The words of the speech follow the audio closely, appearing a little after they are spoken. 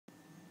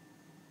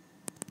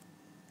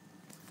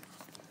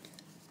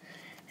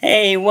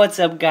Hey, what's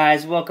up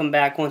guys? Welcome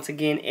back once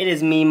again. It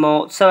is me,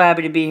 Molt. So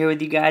happy to be here with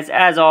you guys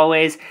as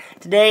always.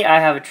 Today I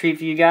have a treat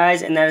for you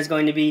guys, and that is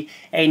going to be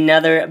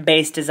another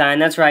base design.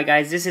 That's right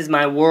guys, this is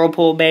my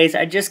Whirlpool base.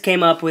 I just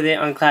came up with it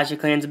on Clash of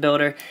Clans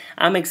Builder.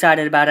 I'm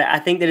excited about it. I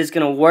think that it's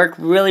going to work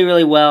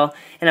really well,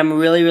 and I'm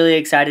really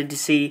excited to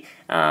see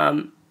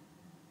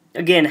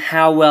again,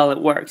 how well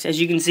it works. As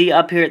you can see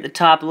up here at the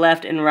top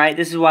left and right,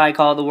 this is why I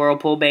call it the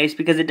Whirlpool base,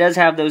 because it does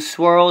have those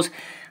swirls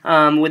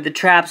with the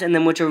traps, and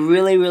then which are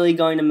really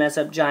going to mess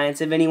up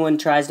giants if anyone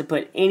tries to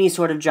put any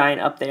sort of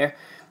giant up there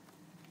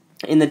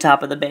in the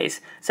top of the base.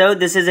 So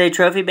this is a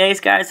trophy base,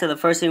 guys, so the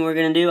first thing we're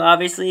going to do,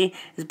 obviously,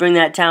 is bring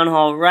that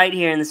Townhall right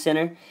here in the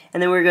center,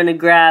 and then we're going to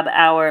grab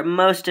our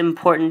most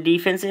important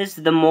defenses,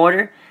 the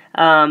mortar.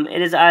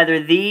 It is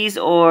either these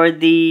or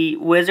the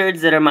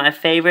wizards that are my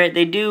favorite.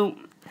 They both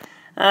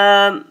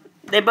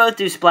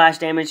do splash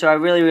damage, so I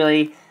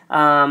really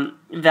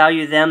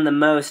value them the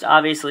most,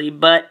 obviously,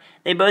 but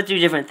they both do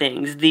different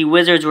things. The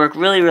wizards work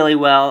really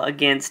well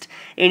against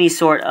any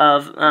sort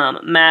of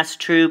mass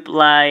troop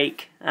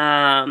like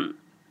goblins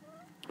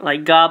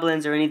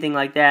or anything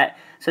like that.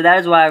 So that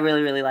is why I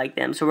really like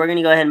them. So we're going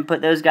to go ahead and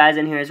put those guys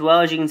in here as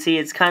well. As you can see,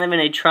 it's kind of in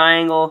a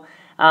triangle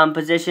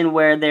position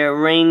where their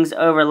rings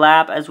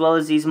overlap, as well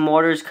as these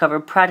mortars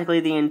cover practically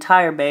the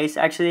entire base.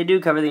 Actually, they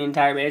do cover the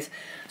entire base.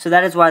 So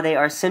that is why they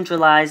are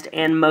centralized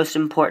and most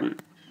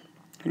important.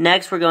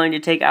 Next, we're going to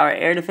take our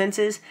air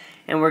defenses,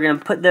 and we're going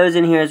to put those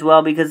in here as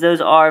well, because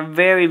those are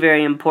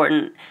very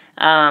important.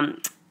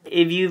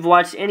 If you've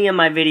watched any of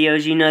my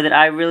videos, you know that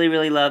I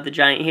really love the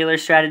giant healer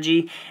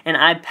strategy, and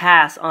I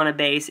pass on a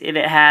base if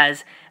it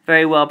has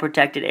very well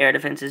protected air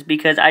defenses,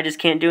 because I just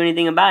can't do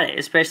anything about it,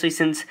 especially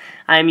since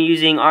I'm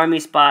using army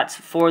spots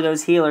for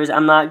those healers.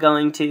 I'm not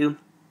going to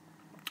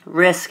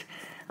risk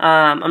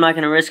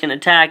an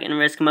attack and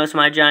risk most of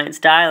my giants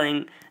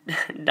dying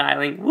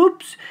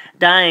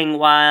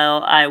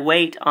while I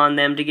wait on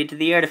them to get to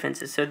the air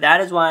defenses. So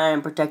that is why I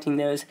am protecting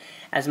those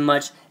as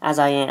much as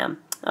I am.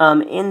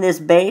 In this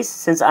base,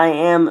 since I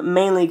am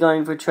mainly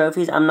going for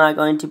trophies, I'm not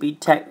going to be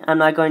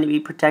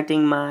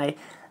protecting my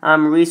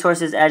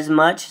resources as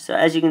much. So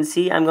as you can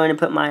see, I'm going to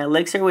put my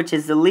elixir, which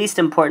is the least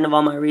important of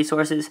all my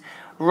resources,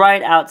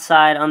 right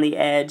outside on the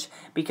edge,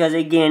 because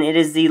again, it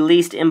is the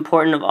least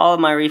important of all of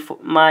my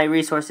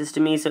resources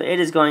to me. So it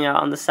is going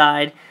out on the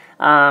side,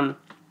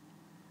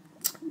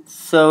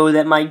 so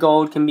that my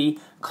gold can be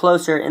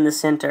closer in the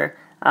center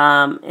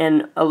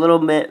and a little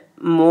bit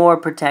more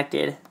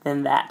protected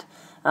than that.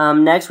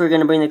 Next, we're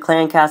going to bring the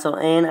clan castle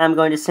in. I'm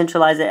going to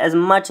centralize it as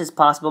much as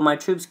possible. My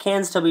troops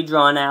can still be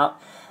drawn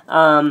out,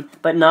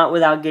 but not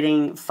without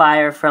getting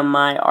fire from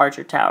my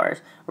archer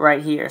towers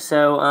right here.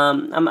 So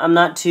I'm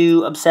not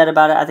too upset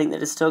about it. I think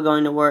that it's still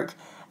going to work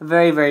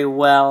very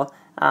well.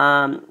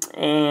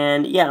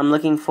 And yeah, I'm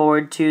looking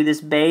forward to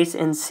this base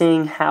and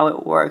seeing how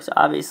it works.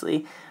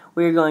 Obviously,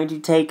 we're going to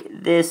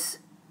take this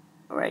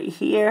right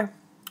here,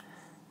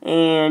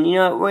 and you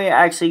know what, we're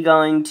actually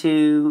going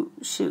to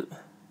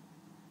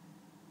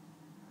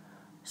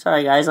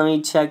sorry guys, let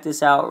me check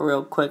this out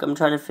real quick. I'm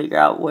trying to figure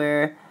out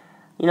where,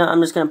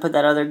 I'm just going to put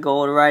that other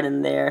gold right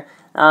in there.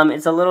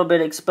 It's a little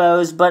bit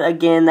exposed, but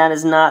again, that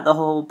is not the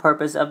whole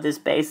purpose of this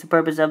base. The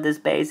purpose of this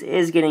base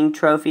is getting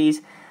trophies.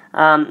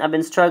 I've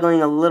been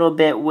struggling a little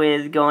bit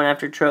with going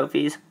after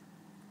trophies.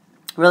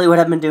 Really what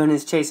I've been doing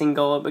is chasing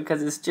gold,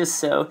 because it's just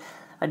so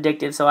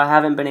addictive, so I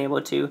haven't been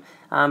able to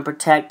I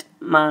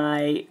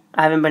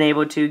haven't been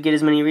able to get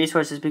as many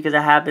resources, because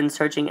I have been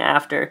searching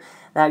after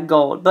that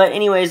gold. But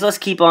anyways, let's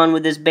keep on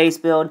with this base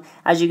build.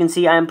 As you can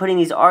see, I'm putting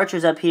these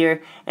archers up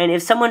here, and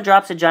if someone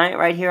drops a giant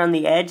right here on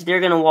the edge, they're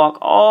going to walk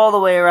all the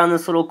way around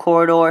this little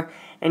corridor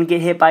and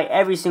get hit by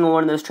every single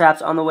one of those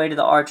traps on the way to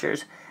the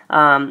archers.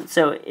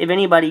 So if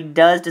anybody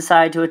does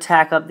decide to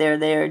attack up there,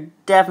 they are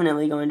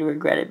definitely going to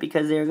regret it,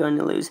 because they're going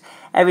to lose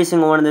every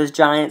single one of those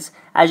giants.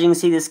 As you can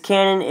see, this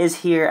cannon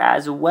is here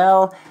as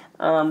well.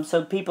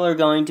 So people are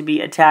going to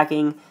be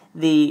attacking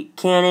the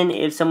cannon.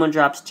 If someone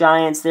drops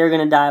giants, they're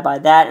going to die by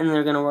that, and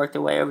they're going to work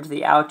their way over to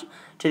the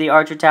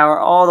archer tower,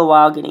 all the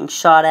while getting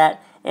shot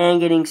at and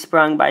getting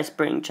sprung by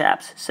spring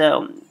traps.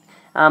 So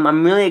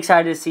I'm really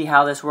excited to see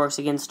how this works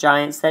against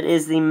giants. That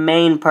is the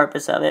main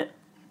purpose of it,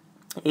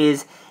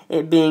 is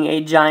it being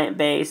a giant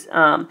base.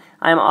 I'm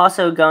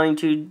also going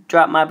to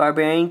drop my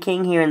Barbarian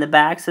King here in the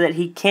back, so that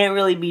he can't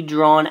really be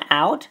drawn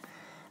out.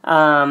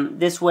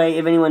 This way,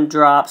 if anyone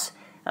drops,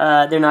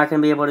 they're not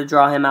going to be able to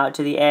draw him out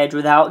to the edge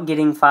without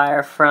getting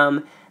fire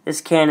from this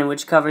cannon,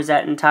 which covers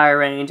that entire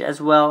range, as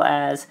well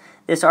as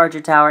this archer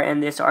tower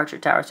and this archer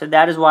tower. So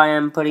that is why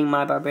I'm putting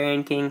my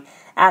Barbarian King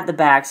at the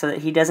back, so that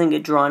he doesn't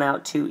get drawn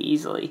out too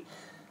easily.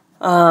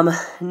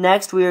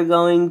 Next, we are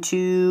going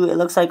to, it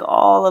looks like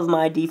all of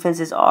my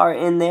defenses are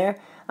in there,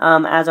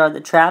 as are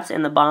the traps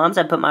and the bombs.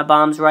 I put my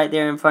bombs right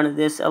there in front of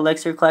this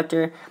elixir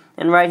collector,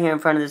 and right here in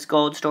front of this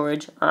gold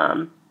storage,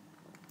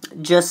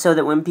 just so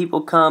that when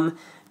people come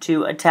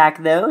to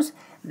attack those,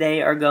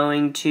 their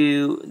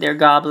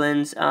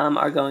goblins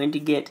are going to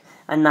get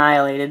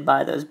annihilated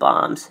by those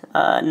bombs.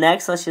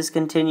 Next, let's just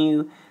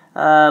continue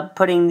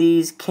putting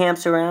these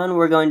camps around,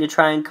 we're going to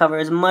try and cover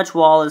as much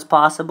wall as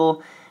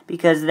possible,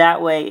 because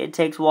that way it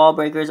takes wall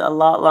breakers a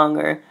lot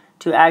longer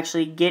to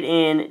actually get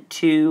in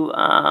to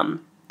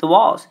the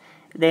walls.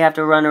 They have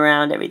to run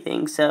around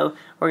everything. So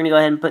we're going to go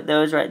ahead and put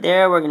those right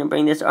there. We're going to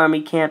bring this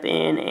army camp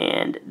in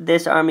and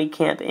this army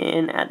camp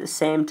in at the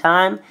same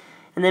time.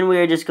 And then we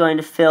are just going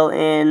to fill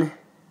in.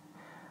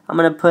 I'm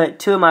going to put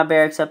 2 of my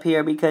barracks up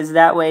here, because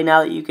that way,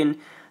 now that you can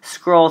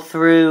scroll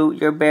through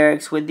your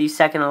barracks with the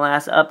second to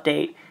last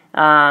update,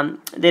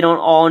 they don't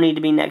all need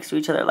to be next to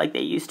each other like they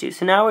used to.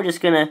 So now we're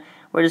just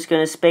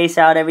gonna space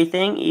out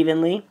everything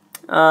evenly.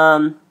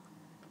 I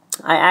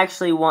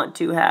actually want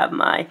to have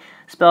my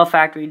spell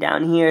factory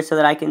down here so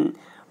that I can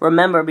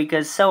remember,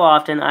 because so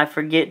often I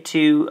forget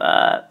to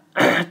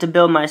to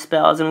build my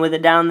spells, and with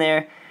it down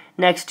there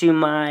next to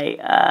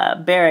my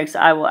barracks,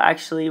 I will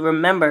actually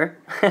remember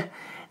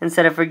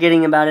instead of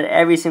forgetting about it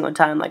every single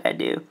time like I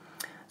do.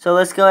 So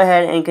let's go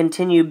ahead and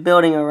continue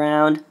building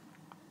around.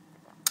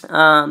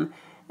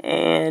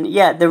 And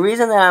yeah, the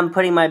reason that I'm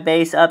putting my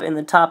base up in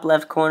the top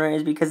left corner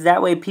is because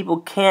that way people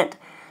can't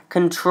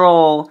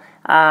control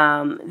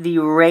the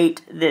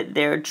rate that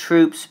their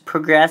troops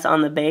progress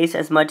on the base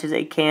as much as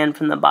they can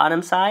from the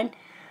bottom side.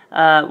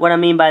 What I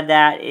mean by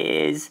that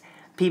is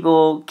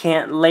people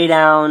can't lay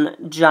down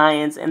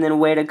giants and then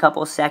wait a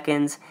couple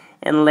seconds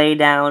and lay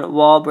down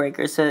wall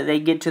breakers so that they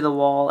get to the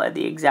wall at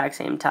the exact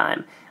same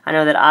time. I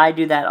know that I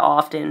do that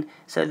often,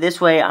 so this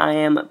way I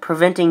am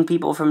preventing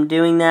people from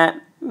doing that.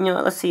 You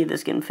know, let's see if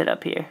this can fit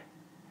up here.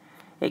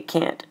 It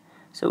can't.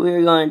 So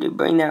we're going to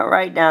bring that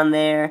right down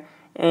there.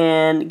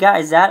 And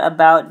guys, that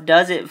about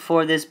does it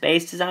for this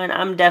base design.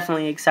 I'm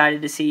definitely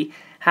excited to see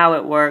how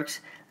it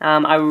works.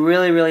 I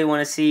really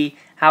want to see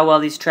how well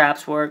these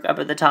traps work up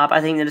at the top. I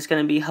think that it's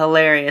going to be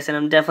hilarious, and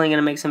I'm definitely going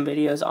to make some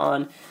videos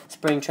on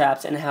spring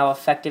traps and how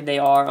effective they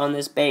are on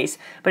this base.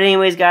 But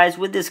anyways, guys,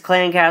 with this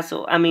clan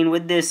castle,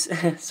 with this,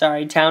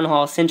 sorry, town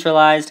hall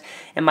centralized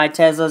and my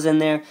Teslas in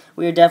there,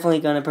 we are definitely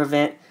going to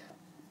prevent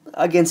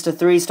against a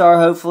 3-star,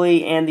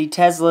 hopefully, and the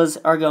Teslas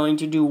are going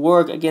to do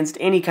work against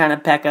any kind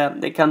of P.E.K.K.A.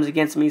 that comes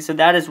against me, so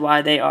that is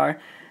why they are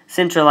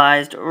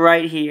centralized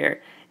right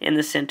here in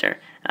the center.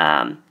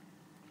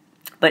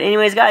 But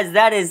anyways, guys,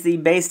 that is the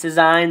base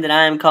design that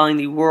I am calling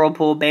the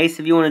Whirlpool base.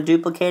 If you want to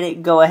duplicate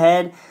it, go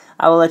ahead.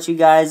 I will let you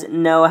guys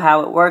know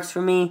how it works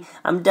for me.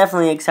 I'm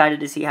definitely excited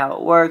to see how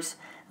it works.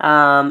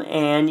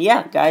 And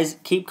yeah, guys,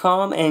 keep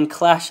calm and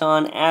clash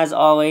on as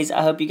always.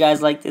 I hope you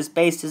guys like this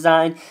base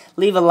design.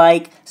 Leave a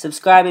like,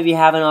 subscribe if you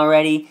haven't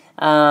already.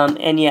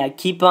 And yeah,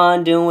 keep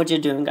on doing what you're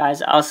doing,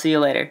 guys. I'll see you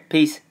later.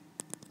 Peace.